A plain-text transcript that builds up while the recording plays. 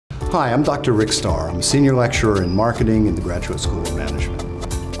Hi, I'm Dr. Rick Starr. I'm a senior lecturer in marketing in the Graduate School of Management.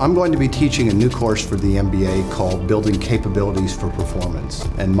 I'm going to be teaching a new course for the MBA called Building Capabilities for Performance.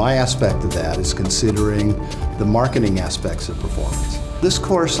 And my aspect of that is considering the marketing aspects of performance. This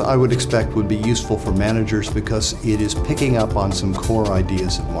course I would expect would be useful for managers because it is picking up on some core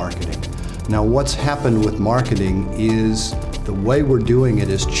ideas of marketing. Now, what's happened with marketing is the way we're doing it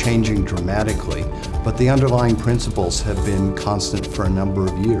is changing dramatically, but the underlying principles have been constant for a number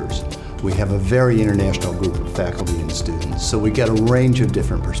of years. We have a very international group of faculty and students, so we get a range of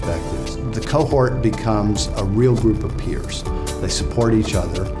different perspectives. The cohort becomes a real group of peers. They support each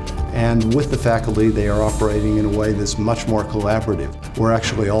other, and with the faculty, they are operating in a way that's much more collaborative. We're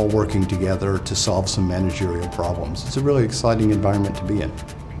actually all working together to solve some managerial problems. It's a really exciting environment to be in.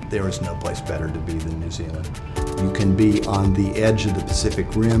 There is no place better to be than New Zealand. You can be on the edge of the Pacific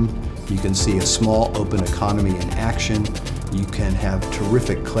Rim. You can see a small open economy in action. You can have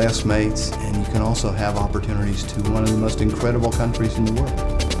terrific classmates, and you can also have opportunities to one of the most incredible countries in the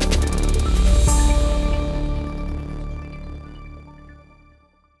world.